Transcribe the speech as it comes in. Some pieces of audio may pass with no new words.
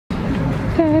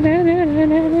Ready?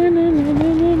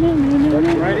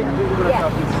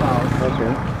 Yeah.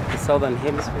 Okay. The southern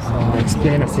hemisphere.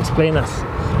 Explain us.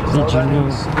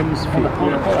 Hemisphere.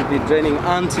 I'll be draining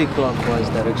anti-clockwise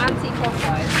direction.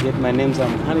 Anti-clockwise. Yet my name's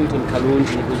Huntington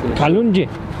Kalunji. Kalunji.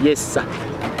 Yes, sir.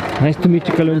 Nice to meet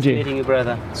you, Nice Kalunji. meeting you,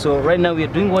 brother. So right now we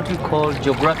are doing what we call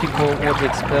geographical water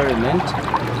experiment,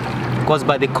 caused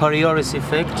by the Coriolis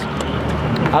effect.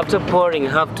 After pouring, you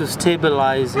have to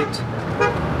stabilize it,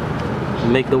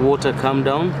 make the water come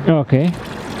down. Okay.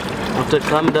 After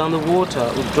come down the water,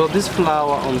 we drop this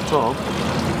flower on top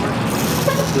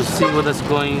to see whether it's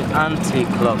going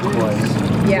anti-clockwise.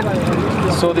 Yeah.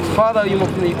 So the farther you move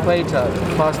from the equator, the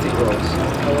faster it goes.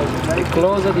 The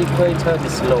closer the equator, the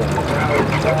slower.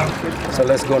 So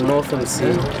let's go north and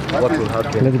see what will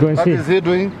happen. Let's go and What see. is he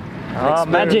doing? Oh,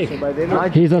 magic.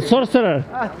 He's a sorcerer.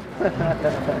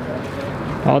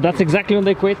 Oh, that's exactly on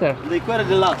the equator. The equator,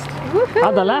 the last.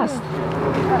 Ah, the last.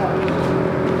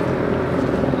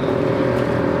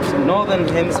 So northern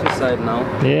hemisphere side now.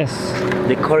 Yes.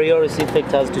 The Coriolis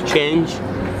effect has to change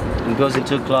and goes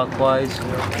into clockwise.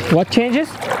 What changes?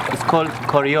 It's called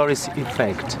Coriolis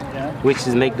effect, which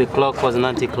is make the clockwise and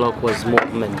anti-clockwise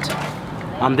movement.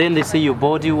 And then they say your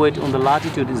body weight on the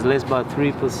latitude is less by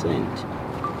 3%.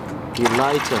 You're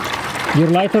lighter. You're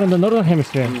lighter on the northern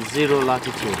hemisphere. In 0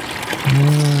 latitude.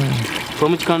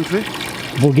 From which country?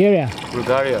 Bulgaria.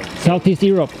 Bulgaria. Southeast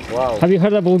Europe. Wow. Have you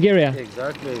heard of Bulgaria?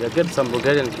 Exactly. I get some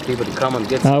Bulgarian people to come and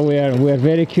get We are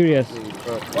very curious.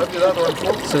 What is that one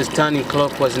for? So it's turning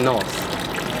clockwise north.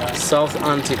 South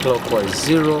anti-clockwise.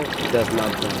 0 does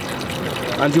nothing.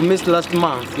 And you missed last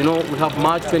month. You know, we have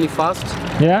March 21st,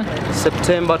 Yeah?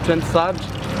 September 23rd.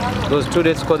 Those 2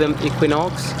 days call them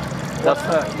equinox. That's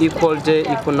equal day,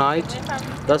 equal night.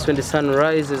 That's when the sun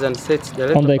rises and sets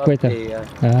On the equator.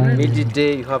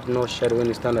 Midday you have no shadow when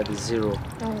you stand at 0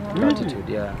 latitude.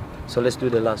 Yeah. So let's do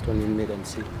the last one in mid and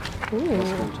see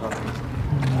what's going to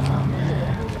happen.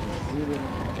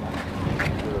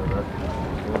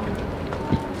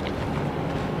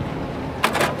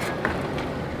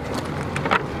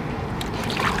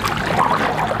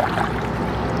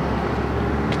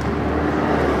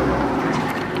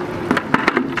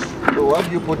 So why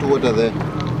do you put water there?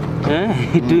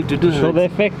 To do Show the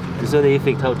effect. to show the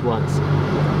effect how it works.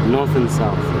 North and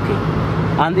south, okay.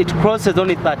 And it crosses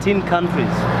only 13 countries.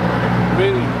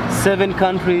 Really? 7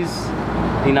 countries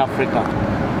in Africa.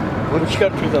 Which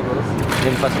countries are those?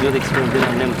 Then first do the experiment, then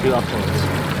I'll name 2 afterwards.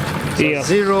 So Yes.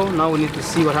 0, now we need to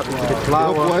see what happens to the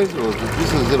flower. Clockwise or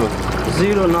this is 0?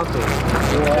 0, nothing. Oh,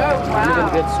 wow. Even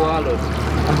get swallowed.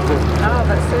 Oh,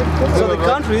 that's so cool. So the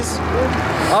countries,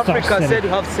 Africa Sucks, said you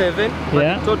have 7, but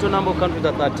Yeah. the total number of countries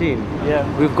are 13. Yeah.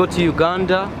 We've got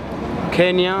Uganda,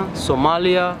 Kenya,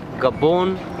 Somalia,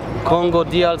 Gabon, Congo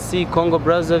DRC, Congo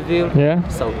Brazzaville, Yeah.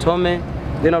 Sao Tome.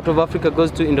 Then out of Africa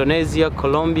goes to Indonesia,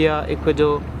 Colombia,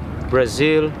 Ecuador,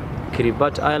 Brazil,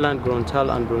 Kiribati Island, Grontal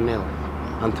and Brunei.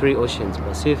 And 3 oceans,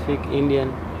 Pacific,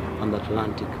 Indian and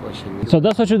Atlantic Ocean. So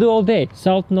that's what you do all day.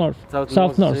 South, north. South,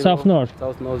 north. 0, South, north.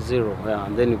 South, north, 0. Yeah,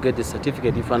 and then you get the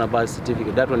certificate if you want to buy a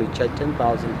certificate. That one you charge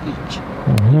 10,000 each.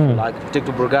 Like take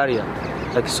to Bulgaria,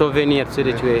 like souvenir to say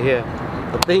that you are here.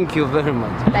 But thank you very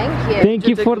much. Thank you. Thank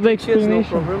you for the Pictures, no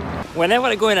explanation. problem. Whenever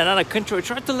I go in another country, I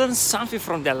try to learn something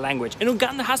from their language. And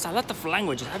Uganda has a lot of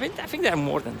languages. I think there are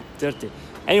more than 30.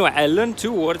 Anyway, I learned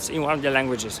 2 words in one of their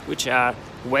languages, which are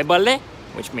webale,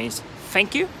 which means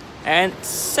thank you, and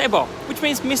sebo, which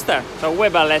means mister. So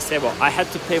webale sebo. I had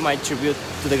to pay my tribute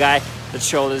to the guy that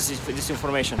showed us this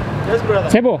information. Yes, brother.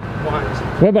 Sebo.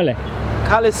 Webale.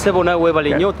 Kale Sebo na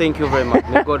Webale. Nyo, thank you very much.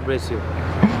 May God bless you.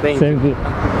 Thank you. Thank you.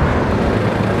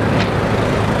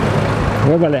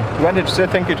 Webale. You wanted to say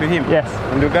thank you to him? Yes.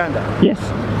 In Uganda? Yes.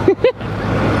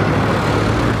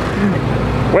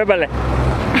 Webale.